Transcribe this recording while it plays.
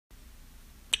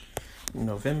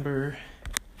November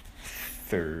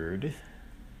 3rd.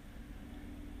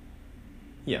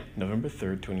 Yeah, November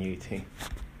 3rd, 2018.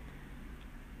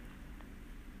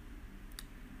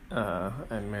 I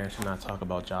managed to not talk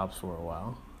about jobs for a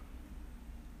while.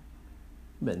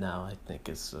 But now I think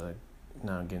it's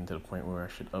now getting to the point where I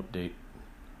should update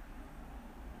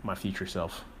my future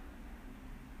self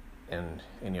and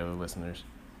any other listeners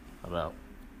about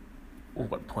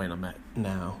what point I'm at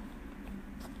now.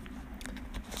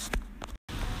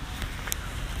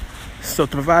 So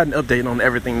to provide an update on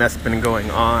everything that's been going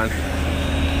on,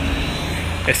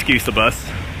 excuse the bus.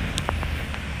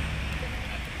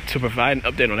 To provide an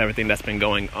update on everything that's been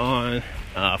going on,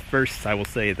 first I will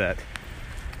say that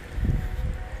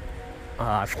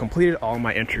I've completed all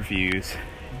my interviews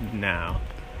now,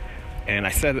 and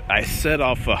I set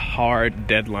off a hard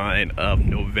deadline of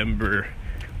November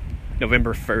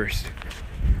 1st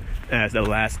as the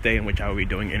last day in which I will be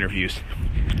doing interviews,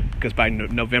 because by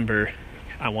November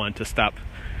I wanted to stop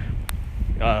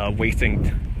not wasting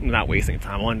time.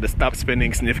 I wanted to stop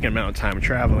spending a significant amount of time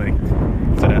traveling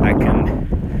so that I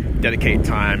can dedicate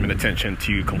time and attention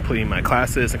to completing my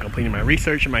classes and completing my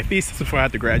research and my thesis before I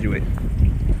have to graduate.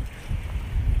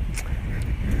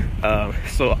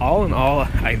 So all in all,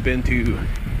 I've been to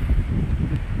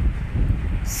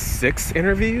 6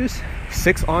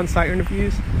 on-site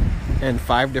interviews, and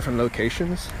 5 different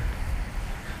locations,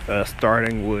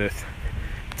 starting with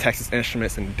Texas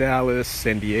Instruments in Dallas,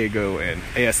 San Diego, and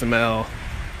ASML.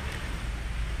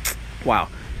 Wow,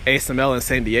 ASML in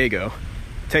San Diego,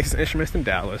 Texas Instruments in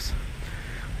Dallas,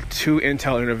 2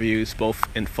 Intel interviews, both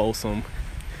in Folsom,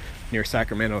 near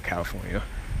Sacramento, California.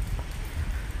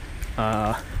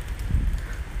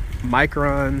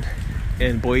 Micron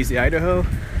in Boise, Idaho,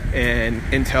 and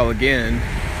Intel again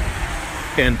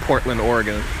in Portland,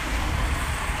 Oregon.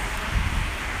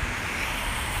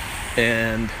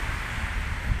 And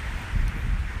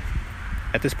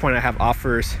at this point I have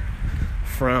offers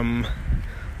from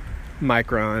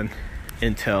Micron,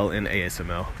 Intel, and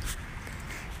ASML.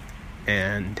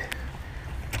 And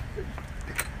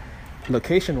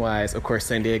location-wise, of course,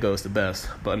 San Diego is the best,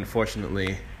 but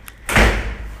unfortunately,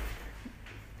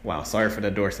 wow, sorry for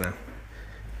that door slam.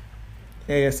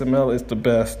 ASML is the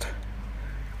best.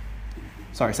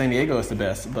 Sorry, San Diego is the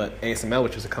best, but ASML,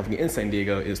 which is a company in San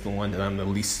Diego, is the one that I'm that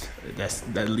least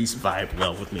vibe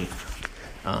well with me.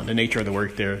 The nature of the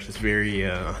work there is just very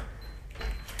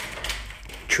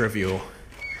trivial.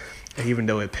 And even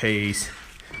though it pays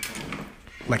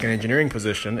like an engineering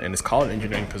position, and it's called an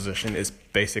engineering position, it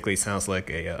basically sounds like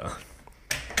a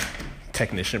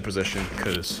technician position,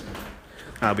 because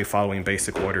I'll be following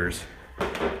basic orders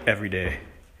every day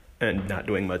and not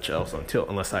doing much else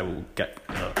unless I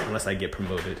get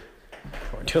promoted,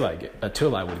 or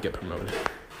until I would get promoted.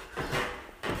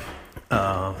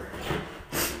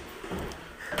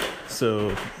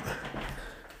 So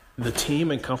the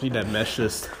team and company that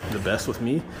meshes the best with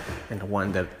me, and the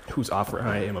one whose offer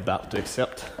I am about to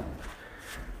accept,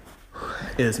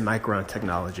 is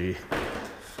Nanotechnology,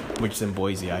 which is in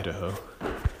Boise, Idaho.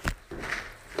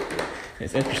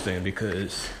 It's interesting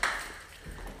because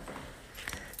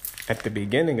at the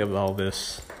beginning of all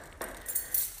this,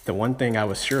 the one thing I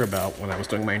was sure about when I was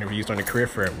doing my interviews on the career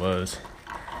fair was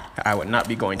I would not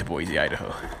be going to Boise,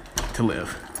 Idaho to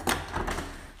live.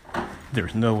 There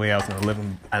was no way I was going to live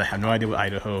I had no idea what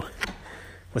Idaho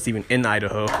was, even in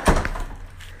Idaho.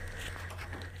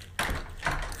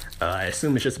 I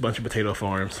assume it's just a bunch of potato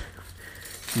farms.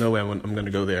 No way I'm going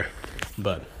to go there.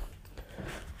 But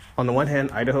on the one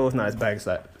hand, Idaho is not as bad as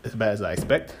I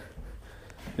expect.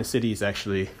 The city is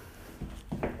actually,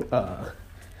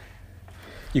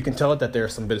 you can tell that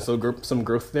there's some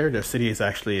growth there. The city is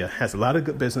actually has a lot of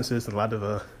good businesses, a lot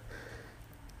of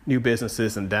new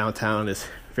businesses, and downtown is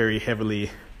very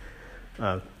heavily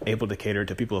able to cater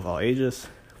to people of all ages.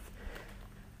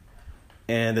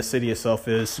 And the city itself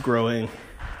is growing,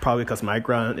 probably because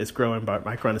Micron is growing, but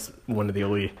Micron is one of the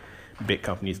only big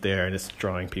companies there, and it's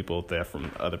drawing people there from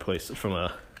other places, from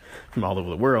all over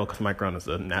the world, because Micron is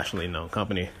a internationally known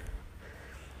company.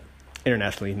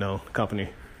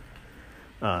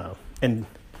 And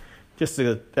just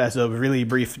as a really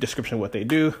brief description of what they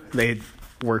do, they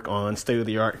work on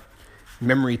state-of-the-art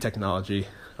memory technology,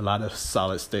 a lot of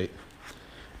solid-state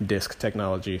disk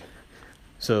technology.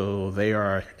 So they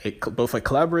are both a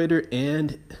collaborator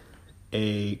and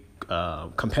a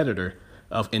competitor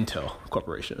of Intel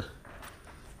Corporation,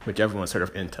 which everyone's heard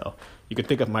of Intel. You can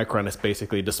think of Micron as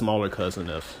basically the smaller cousin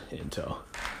of Intel.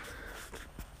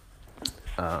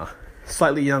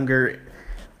 Slightly younger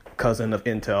cousin of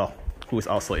Intel, who is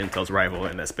also Intel's rival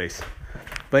in that space.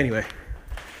 But anyway,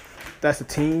 that's the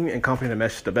team and company that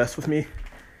meshes the best with me.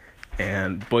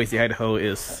 And Boise,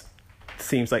 Idaho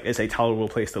seems like it's a tolerable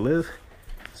place to live.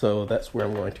 So that's where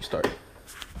I'm going to start.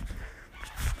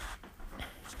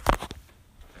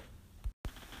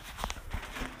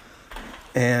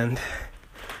 And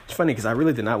it's funny because I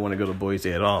really did not want to go to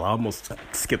Boise at all. I almost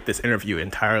skipped this interview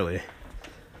entirely.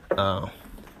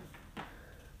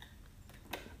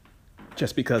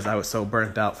 Just because I was so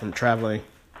burnt out from traveling.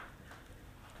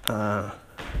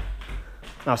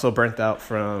 Also burnt out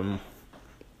from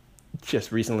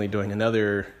just recently doing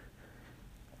another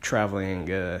traveling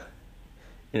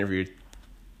interview,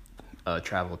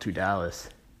 travel to Dallas,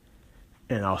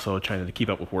 and also trying to keep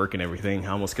up with work and everything.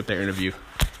 I almost skipped that interview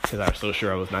because I was so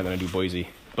sure I was not going to do Boise.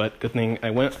 But good thing I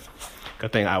went.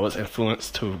 Good thing I was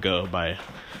influenced to go by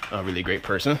a really great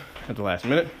person at the last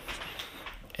minute.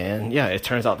 And yeah, it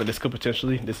turns out that this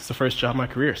is the first job in my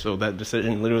career. So that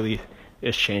decision literally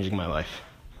is changing my life.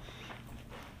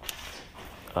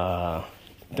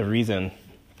 The reason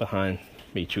behind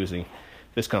me choosing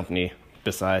this company,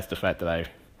 besides the fact that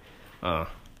I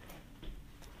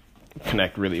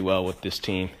connect really well with this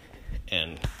team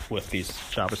and with these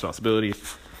job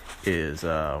responsibilities, is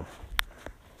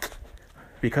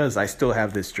because I still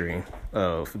have this dream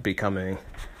of becoming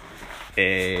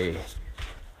a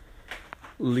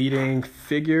leading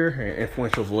figure and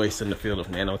influential voice in the field of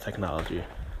nanotechnology.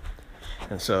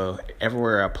 And so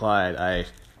everywhere I applied, I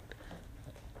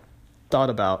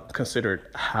considered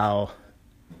how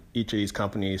each of these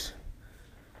companies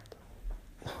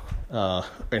and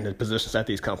the positions at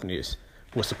these companies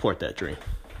would support that dream.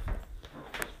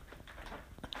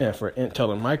 And for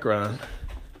Intel and Micron,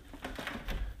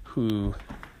 who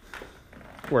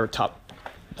were the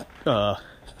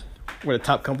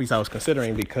top companies I was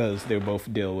considering because they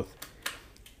both deal with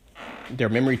their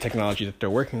memory technology that they're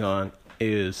working on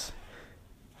and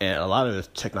a lot of the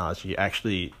technology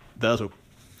actually does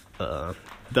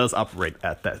operate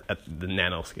at the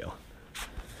nanoscale,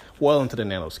 well into the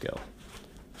nanoscale,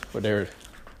 where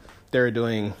they're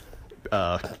doing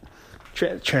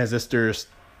transistors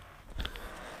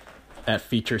at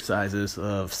feature sizes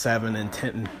of 7 and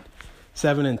 10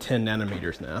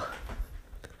 nanometers now.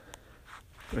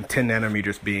 And 10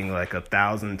 nanometers being like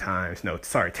 10,000 times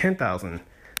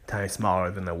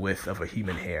smaller than the width of a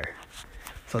human hair.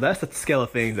 So that's the scale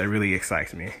of things that really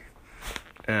excites me.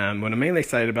 What I'm mainly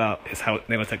excited about is how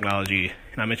nanotechnology,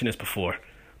 and I mentioned this before,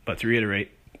 but to reiterate,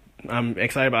 I'm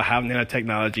excited about how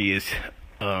nanotechnology is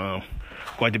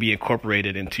going to be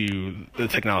incorporated into the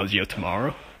technology of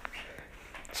tomorrow.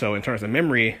 So in terms of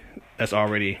memory,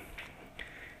 technology,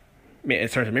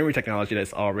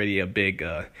 that's already a big,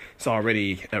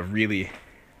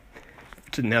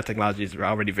 nanotechnologies are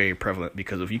already very prevalent,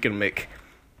 because if you can make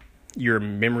your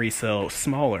memory cell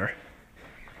smaller,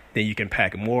 then you can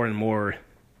pack more and more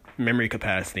memory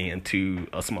capacity into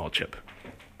a small chip.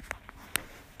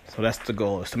 So that's the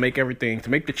goal, is to make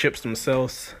the chips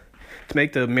themselves, to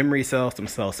make the memory cells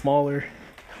themselves smaller,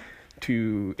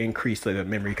 to increase the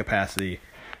memory capacity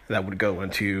that would go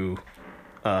into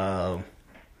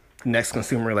next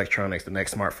consumer electronics, the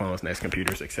next smartphones, next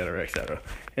computers, et cetera, et cetera.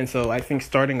 And so I think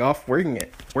starting off working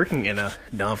in a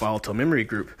non-volatile memory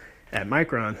group at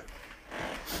Micron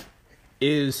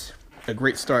is a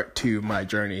great start to my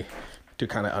journey to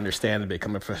kind of understand and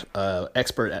become an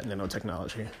expert at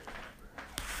nanotechnology.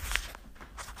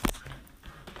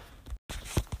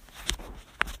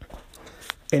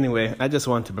 Anyway, I just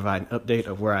wanted to provide an update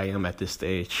of where I am at this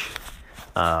stage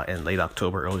in late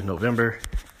October, early November.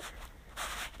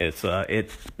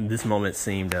 This moment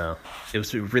seemed it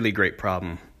was a really great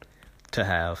problem to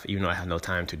have, even though I had no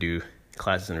time to do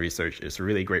classes and research. It's a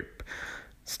really great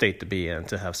state to be in,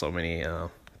 to have so many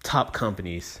top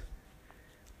companies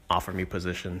offer me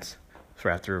positions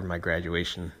for after my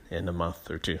graduation in a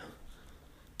month or two.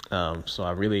 So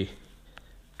I'm really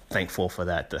thankful for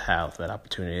that, to have that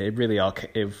opportunity.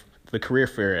 The career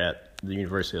fair at the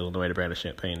University of Illinois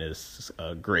Urbana-Champaign is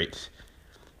great,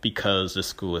 because this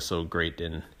school is so great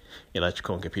in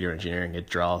electrical and computer engineering. It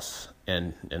draws,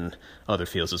 and other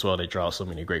fields as well, they draw so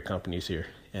many great companies here.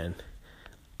 And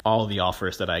all the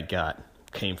offers that I got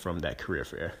came from that career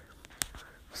fair.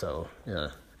 So,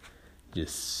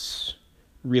 just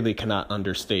really cannot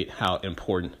overstate how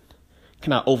important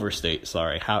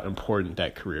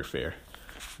that career fair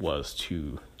was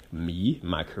to me,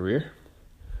 my career.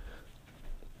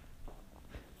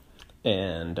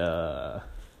 And I'm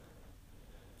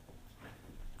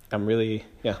really,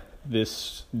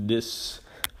 this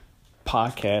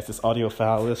podcast, this audio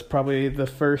file, is probably the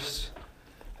first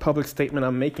public statement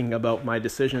I'm making about my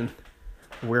decision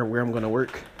where I'm going to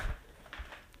work.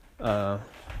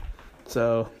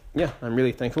 So yeah, I'm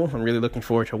really thankful. I'm really looking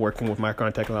forward to working with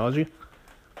Nanotechnology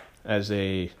as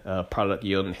a product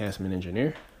yield enhancement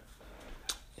engineer.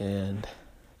 And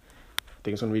I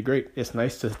think it's going to be great. It's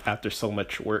nice to, after so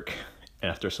much work,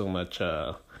 after so much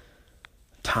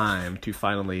time, to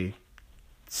finally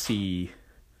see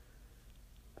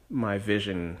my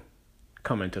vision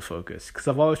come into focus. Because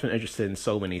I've always been interested in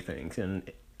so many things.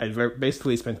 And I've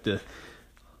basically spent the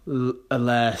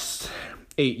last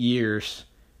 8 years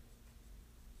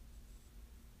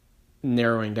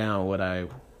narrowing down what I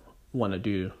want to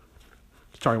do.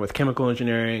 Starting with chemical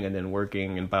engineering and then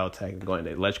working in biotech and going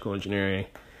to electrical engineering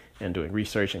and doing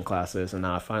research in classes. And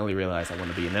now I finally realized I want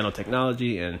to be in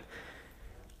nanotechnology, and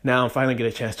now I'm finally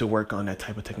getting a chance to work on that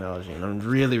type of technology. And I'm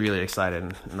really, really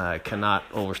excited, and I cannot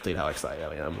overstate how excited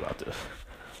I am about this.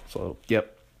 So,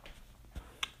 yep.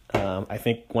 I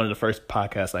think one of the first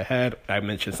podcasts I had, I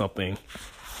mentioned something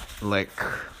like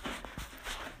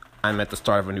I'm at the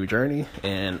start of a new journey,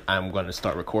 and I'm going to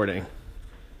start recording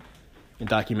and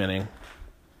documenting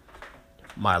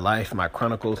my life, my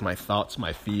chronicles, my thoughts,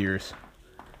 my fears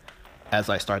as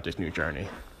I start this new journey.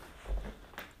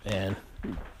 And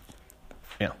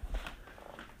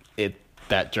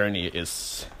that journey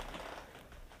is,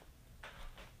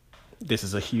 this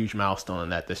is a huge milestone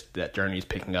that journey is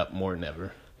picking up more than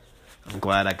ever. I'm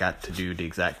glad I got to do the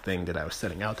exact thing that I was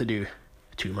setting out to do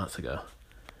 2 months ago.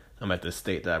 I'm at the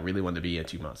state that I really wanted to be in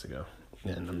 2 months ago.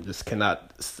 And I just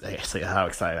cannot say how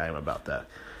excited I am about that.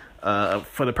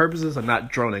 For the purposes of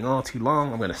not droning on too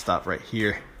long, I'm going to stop right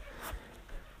here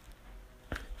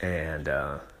and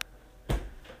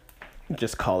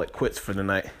just call it quits for the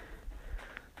night.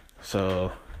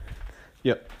 So,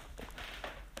 yep.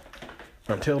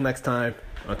 Until next time,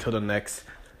 until the next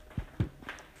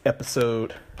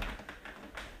episode,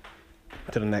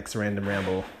 until the next Random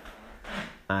Ramble,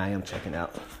 I am checking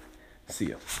out. See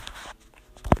you.